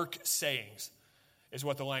dark sayings is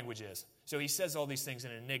what the language is. So he says all these things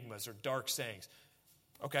in enigmas or dark sayings.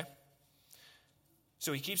 Okay.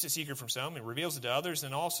 So he keeps it secret from some and reveals it to others,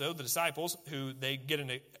 and also the disciples, who they get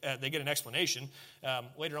an explanation.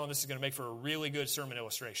 Later on, this is going to make for a really good sermon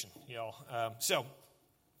illustration, y'all.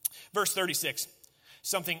 Verse 36,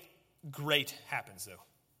 something great happens, though.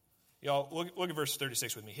 Y'all, look at verse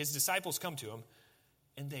 36 with me. His disciples come to him,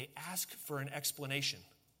 and they ask for an explanation.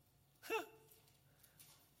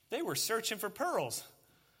 They were searching for pearls.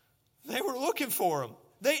 They were looking for them.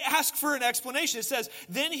 They asked for an explanation. It says,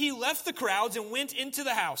 then he left the crowds and went into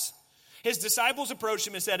the house. His disciples approached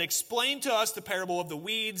him and said, explain to us the parable of the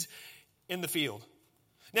weeds in the field.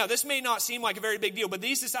 Now, this may not seem like a very big deal, but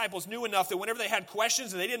these disciples knew enough that whenever they had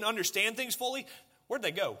questions and they didn't understand things fully, where'd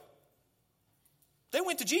they go? They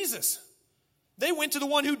went to Jesus. They went to the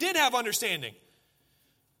one who did have understanding.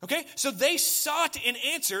 Okay? So they sought an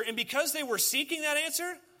answer, and because they were seeking that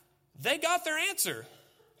answer, they got their answer.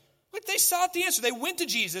 Like, they sought the answer. They went to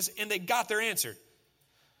Jesus, and they got their answer.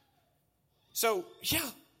 So, yeah,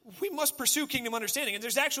 we must pursue kingdom understanding. And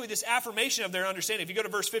there's actually this affirmation of their understanding. If you go to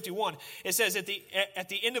verse 51, it says at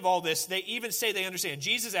the end of all this, they even say they understand.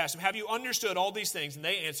 Jesus asked them, have you understood all these things? And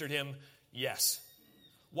they answered him, yes.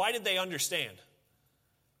 Why did they understand?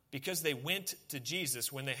 Because they went to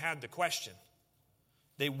Jesus when they had the question.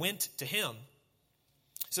 They went to him.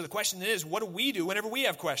 So the question is, what do we do whenever we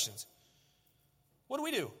have questions? What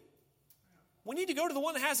do? We need to go to the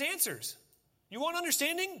one that has answers. You want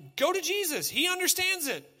understanding? Go to Jesus. He understands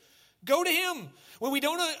it. Go to him. When we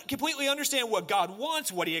don't completely understand what God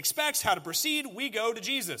wants, what he expects, how to proceed, we go to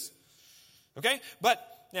Jesus. Okay? But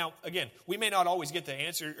now, again, we may not always get the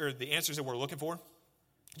answer or the answers that we're looking for,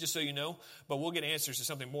 just so you know, but we'll get answers to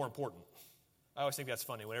something more important. I always think that's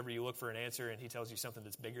funny. Whenever you look for an answer and he tells you something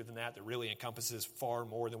that's bigger than that really encompasses far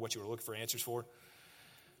more than what you were looking for answers for.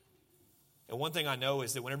 And one thing I know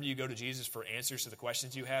is that whenever you go to Jesus for answers to the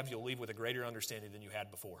questions you have, you'll leave with a greater understanding than you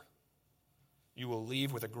had before. You will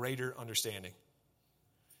leave with a greater understanding.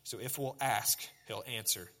 So if we'll ask, he'll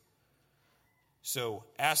answer. So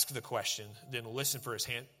ask the question, then listen for his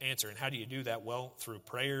answer. And how do you do that? Well, through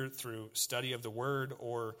prayer, through study of the word,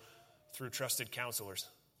 or through trusted counselors.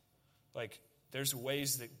 Like, there's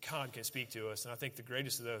ways that God can speak to us, and I think the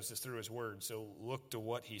greatest of those is through his word. So look to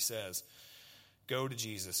what he says. Go to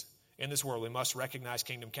Jesus. In this world, we must recognize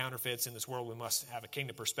kingdom counterfeits. In this world, we must have a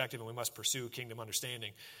kingdom perspective, and we must pursue kingdom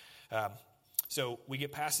understanding. So we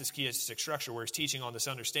get past this theistic structure where he's teaching on this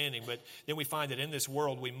understanding, but then we find that in this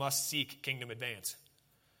world, we must seek kingdom advance.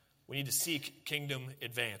 We need to seek kingdom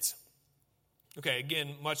advance. Okay,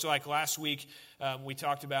 again, much like last week, we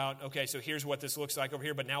talked about, okay, so here's what this looks like over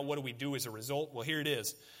here, but now what do we do as a result? Well, here it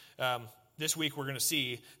is. This week we're going to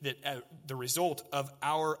see that the result of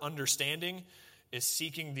our understanding is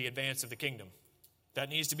seeking the advance of the kingdom. That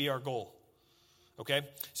needs to be our goal. Okay?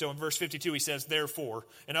 So in verse 52 he says, therefore,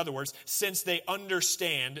 in other words, since they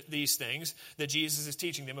understand these things that Jesus is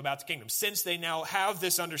teaching them about the kingdom, since they now have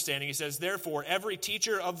this understanding, he says, therefore, every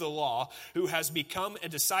teacher of the law who has become a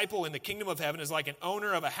disciple in the kingdom of heaven is like an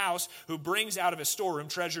owner of a house who brings out of his storeroom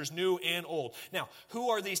treasures new and old. Now, who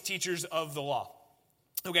are these teachers of the law?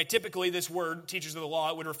 Okay, typically this word, teachers of the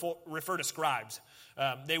law, it would refer to scribes.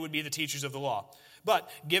 They would be the teachers of the law.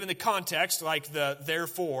 But given the context, like the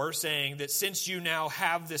therefore, saying that since you now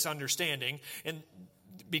have this understanding, and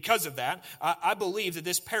because of that, I believe that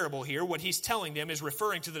this parable here, what he's telling them is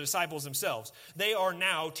referring to the disciples themselves. They are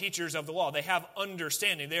now teachers of the law. They have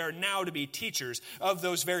understanding. They are now to be teachers of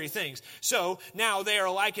those very things. So now they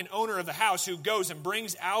are like an owner of the house who goes and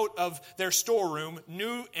brings out of their storeroom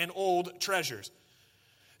new and old treasures.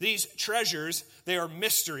 These treasures, they are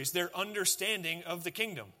mysteries. They're understanding of the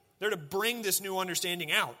kingdom. They're to bring this new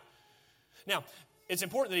understanding out. Now, it's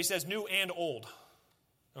important that he says new and old.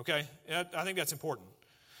 Okay? I think that's important.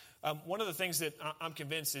 One of the things that I'm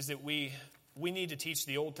convinced is that we need to teach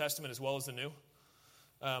the Old Testament as well as the New.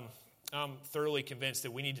 I'm thoroughly convinced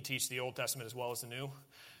that we need to teach the Old Testament as well as the New.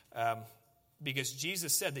 Because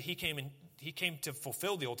Jesus said that he came to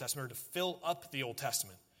fulfill the Old Testament, or to fill up the Old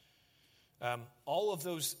Testament.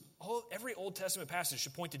 Every Old Testament passage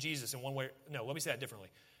should point to Jesus in one way. No, let me say that differently.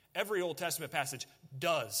 Every Old Testament passage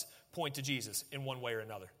does point to Jesus in one way or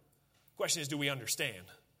another. The question is, do we understand?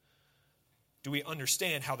 Do we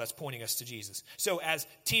understand how that's pointing us to Jesus? So as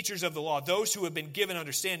teachers of the law, those who have been given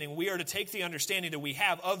understanding, we are to take the understanding that we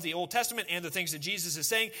have of the Old Testament and the things that Jesus is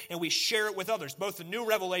saying, and we share it with others. Both the new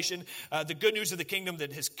revelation, the good news of the kingdom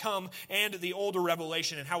that has come, and the older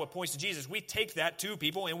revelation and how it points to Jesus. We take that to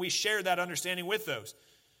people and we share that understanding with those.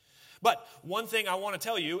 But one thing I want to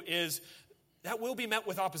tell you is that will be met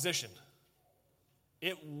with opposition.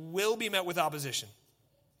 It will be met with opposition.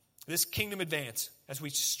 This kingdom advance, as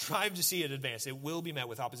we strive to see it advance, it will be met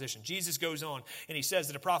with opposition. Jesus goes on and he says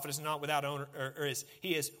that a prophet is not without honor,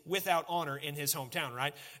 he is without honor in his hometown,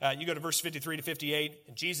 right? You go to verse 53 to 58,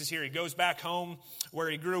 and Jesus here, he goes back home where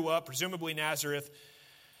he grew up, presumably Nazareth,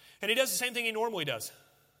 and he does the same thing he normally does.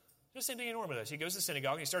 The same thing he normally does. He goes to the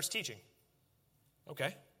synagogue and he starts teaching.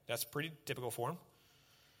 Okay, that's pretty typical for him.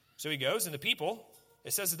 So he goes, and the people,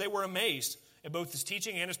 it says that they were amazed at both his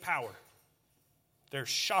teaching and his power. They're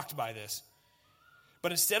shocked by this.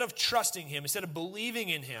 But instead of trusting him, instead of believing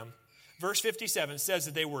in him, verse 57 says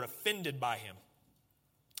that they were offended by him.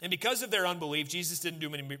 And because of their unbelief, Jesus didn't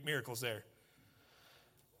do many miracles there.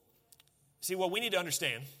 See, what we need to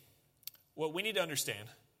understand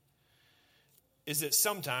is that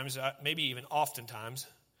sometimes, maybe even oftentimes,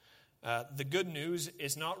 the good news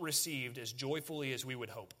is not received as joyfully as we would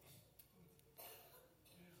hope.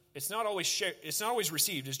 It's not always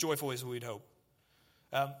received as joyfully as we'd hope.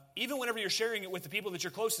 Even whenever you're sharing it with the people that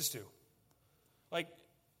you're closest to. Like,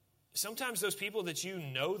 sometimes those people that you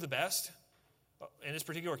know the best, in this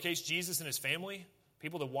particular case, Jesus and his family,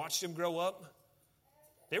 people that watched him grow up,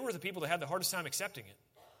 they were the people that had the hardest time accepting it.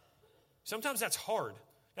 Sometimes that's hard.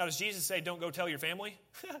 Now, does Jesus say, don't go tell your family?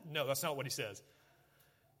 No, that's not what he says.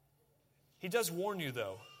 He does warn you,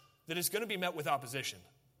 though, that it's going to be met with opposition.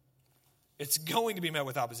 It's going to be met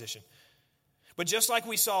with opposition. But just like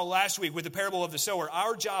we saw last week with the parable of the sower,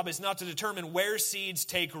 our job is not to determine where seeds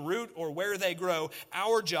take root or where they grow.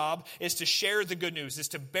 Our job is to share the good news, is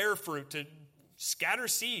to bear fruit, to scatter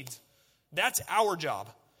seeds. That's our job,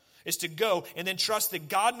 is to go and then trust that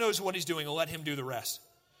God knows what he's doing and let him do the rest.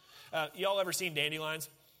 Y'all ever seen dandelions?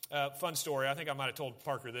 Fun story. I think I might have told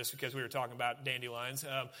Parker this because we were talking about dandelions.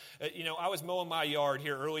 I was mowing my yard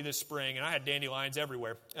here early this spring, and I had dandelions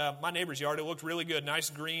everywhere. My neighbor's yard, it looked really good. Nice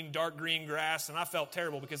green, dark green grass, and I felt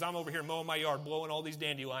terrible because I'm over here mowing my yard, blowing all these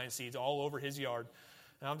dandelion seeds all over his yard.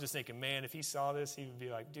 And I'm just thinking, man, if he saw this, he would be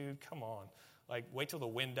like, dude, come on. Like, wait till the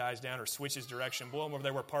wind dies down or switches direction. Blow them over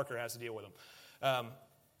there where Parker has to deal with them.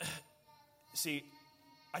 See,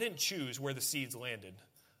 I didn't choose where the seeds landed.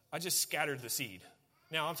 I just scattered the seed.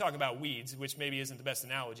 Now, I'm talking about weeds, which maybe isn't the best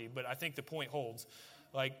analogy, but I think the point holds.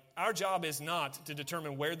 Like, our job is not to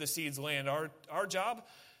determine where the seeds land. Our job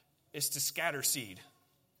is to scatter seed.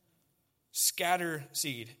 Scatter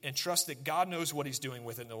seed and trust that God knows what he's doing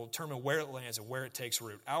with it and will determine where it lands and where it takes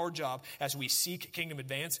root. Our job as we seek kingdom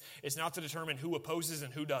advance is not to determine who opposes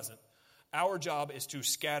and who doesn't. Our job is to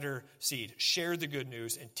scatter seed, share the good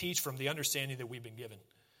news, and teach from the understanding that we've been given.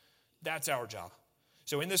 That's our job.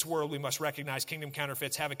 So in this world, we must recognize kingdom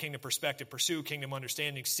counterfeits, have a kingdom perspective, pursue kingdom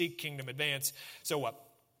understanding, seek kingdom advance. So what?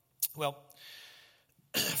 Well,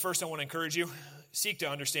 first I want to encourage you, seek to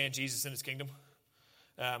understand Jesus and his kingdom.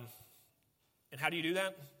 And how do you do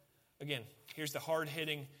that? Again, here's the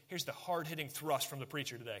hard-hitting thrust from the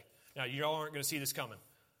preacher today. Now, you all aren't going to see this coming.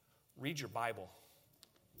 Read your Bible.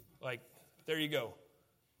 Like, there you go.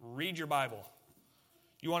 Read your Bible.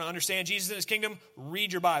 You want to understand Jesus and his kingdom?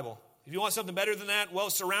 Read your Bible. If you want something better than that, well,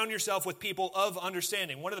 surround yourself with people of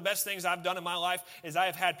understanding. One of the best things I've done in my life is I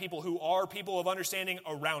have had people who are people of understanding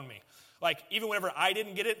around me. Like, even whenever I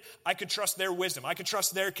didn't get it, I could trust their wisdom. I could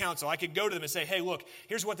trust their counsel. I could go to them and say, hey, look,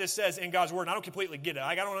 here's what this says in God's word, and I don't completely get it.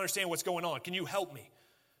 I don't understand what's going on. Can you help me?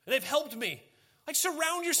 And they've helped me. Like,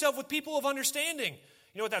 surround yourself with people of understanding.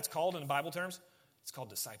 You know what that's called in Bible terms? It's called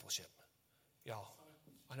discipleship. Y'all,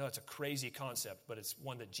 I know it's a crazy concept, but it's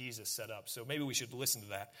one that Jesus set up. So maybe we should listen to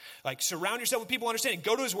that. Like, surround yourself with people understanding.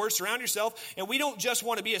 Go to his word, surround yourself. And we don't just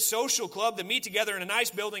want to be a social club that meet together in a nice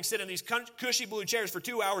building, sit in these cushy blue chairs for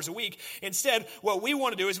 2 hours a week. Instead, what we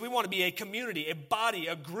want to do is we want to be a community, a body,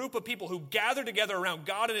 a group of people who gather together around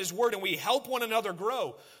God and his word, and we help one another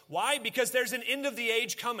grow. Why? Because there's an end of the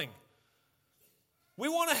age coming. We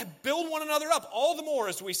want to build one another up all the more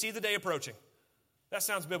as we see the day approaching. That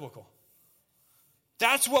sounds biblical.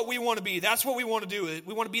 That's what we want to be. That's what we want to do.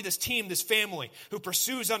 We want to be this team, this family who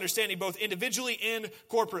pursues understanding both individually and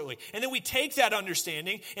corporately. And then we take that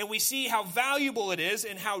understanding and we see how valuable it is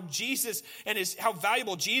and how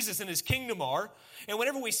valuable Jesus and his kingdom are. And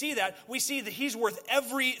whenever we see that he's worth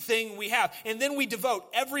everything we have. And then we devote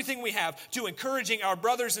everything we have to encouraging our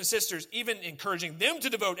brothers and sisters, even encouraging them to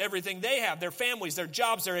devote everything they have, their families, their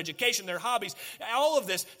jobs, their education, their hobbies, all of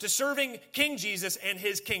this to serving King Jesus and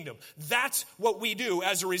his kingdom. That's what we do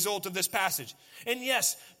as a result of this passage. And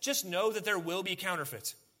yes, just know that there will be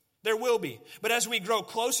counterfeits. There will be. But as we grow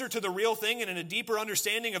closer to the real thing and in a deeper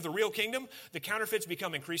understanding of the real kingdom, the counterfeits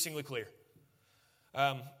become increasingly clear.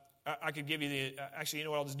 I could give you actually, you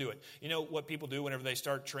know what, I'll just do it. You know what people do whenever they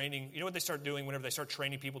start training? You know what they start doing whenever they start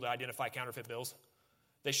training people to identify counterfeit bills?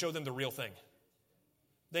 They show them the real thing.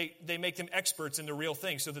 They make them experts in the real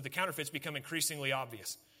thing so that the counterfeits become increasingly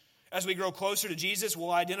obvious. As we grow closer to Jesus,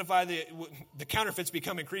 we'll identify the counterfeits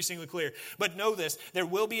become increasingly clear. But know this, there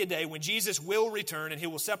will be a day when Jesus will return and he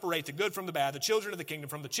will separate the good from the bad, the children of the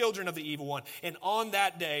kingdom from the children of the evil one. And on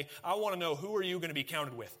that day, I want to know, who are you going to be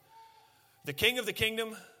counted with? The king of the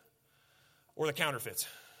kingdom or the counterfeits?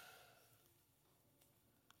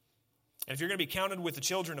 And if you're going to be counted with the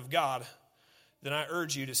children of God, then I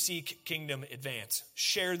urge you to seek kingdom advance.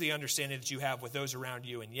 Share the understanding that you have with those around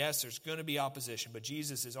you. And yes, there's going to be opposition, but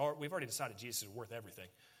we've already decided Jesus is worth everything.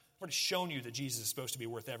 I've already shown you that Jesus is supposed to be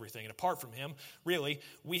worth everything. And apart from him, really,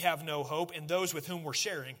 we have no hope, and those with whom we're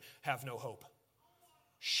sharing have no hope.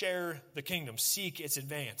 Share the kingdom. Seek its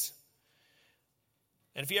advance.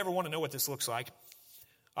 And if you ever want to know what this looks like,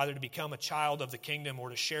 either to become a child of the kingdom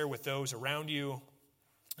or to share with those around you,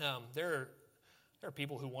 there are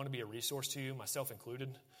people who want to be a resource to you, myself included.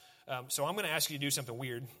 So I'm going to ask you to do something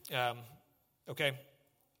weird. Okay?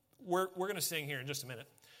 We're going to sing here in just a minute.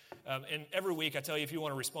 And every week I tell you, if you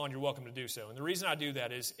want to respond, you're welcome to do so. And the reason I do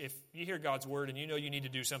that is if you hear God's word and you know you need to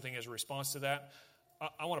do something as a response to that,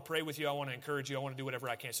 I want to pray with you. I want to encourage you. I want to do whatever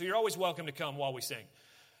I can. So you're always welcome to come while we sing.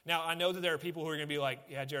 Now, I know that there are people who are going to be like,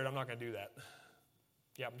 yeah, Jared, I'm not going to do that.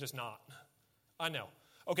 Yeah, I'm just not. I know.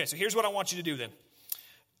 Okay, so here's what I want you to do then.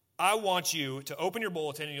 I want you to open your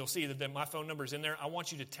bulletin, and you'll see that my phone number is in there. I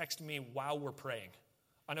want you to text me while we're praying.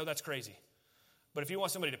 I know that's crazy. But if you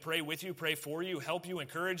want somebody to pray with you, pray for you, help you,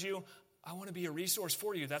 encourage you, I want to be a resource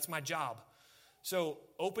for you. That's my job. So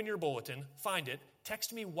open your bulletin, find it,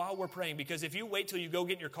 text me while we're praying. Because if you wait till you go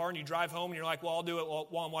get in your car and you drive home and you're like, well, I'll do it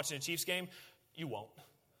while I'm watching a Chiefs game, you won't.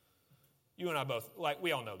 You and I both,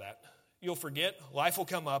 we all know that. You'll forget, life will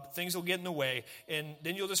come up, things will get in the way, and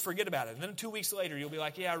then you'll just forget about it. And then 2 weeks later, you'll be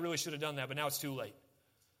like, yeah, I really should have done that, but now it's too late.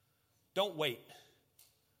 Don't wait.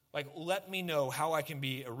 Let me know how I can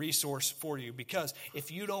be a resource for you, because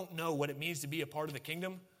if you don't know what it means to be a part of the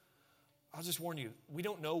kingdom, I'll just warn you, we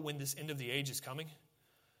don't know when this end of the age is coming,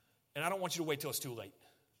 and I don't want you to wait till it's too late.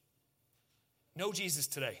 Know Jesus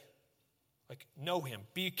today. Know him.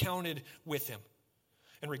 Be counted with him.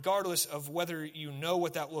 And regardless of whether you know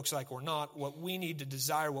what that looks like or not, what we need to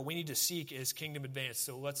desire, what we need to seek is kingdom advance.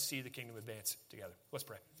 So let's see the kingdom advance together. Let's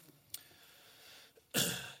pray.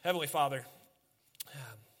 Heavenly Father,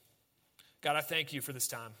 God, I thank you for this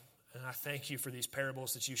time. And I thank you for these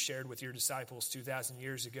parables that you shared with your disciples 2,000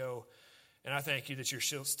 years ago. And I thank you that you're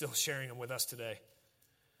still sharing them with us today.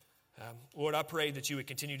 Lord, I pray that you would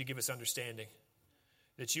continue to give us understanding,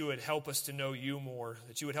 that you would help us to know you more,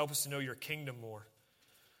 that you would help us to know your kingdom more.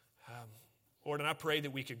 Lord, and I pray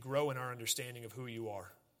that we could grow in our understanding of who you are.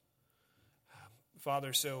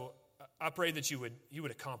 Father, so I pray that you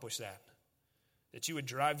would accomplish that you would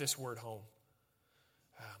drive this word home.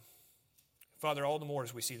 Father, all the more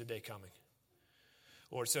as we see the day coming.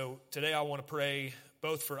 Lord, so today I want to pray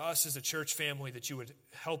both for us as a church family, that you would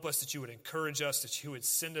help us, that you would encourage us, that you would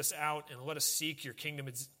send us out and let us seek your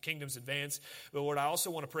kingdom's advance. But Lord, I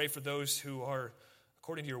also want to pray for those who are,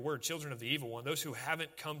 according to your word, children of the evil one, those who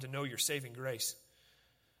haven't come to know your saving grace.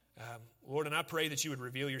 Lord, and I pray that you would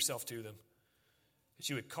reveal yourself to them, that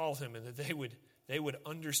you would call them, and that they would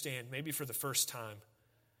understand, maybe for the first time,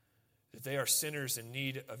 that they are sinners in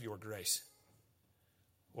need of your grace.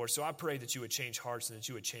 Lord, so I pray that you would change hearts and that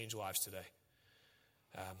you would change lives today.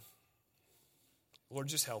 Lord,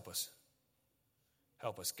 just help us.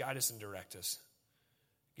 Help us. Guide us and direct us.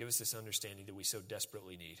 Give us this understanding that we so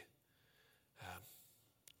desperately need.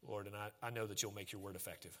 Lord, and I know that you'll make your word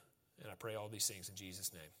effective. And I pray all these things in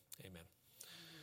Jesus' name. Amen.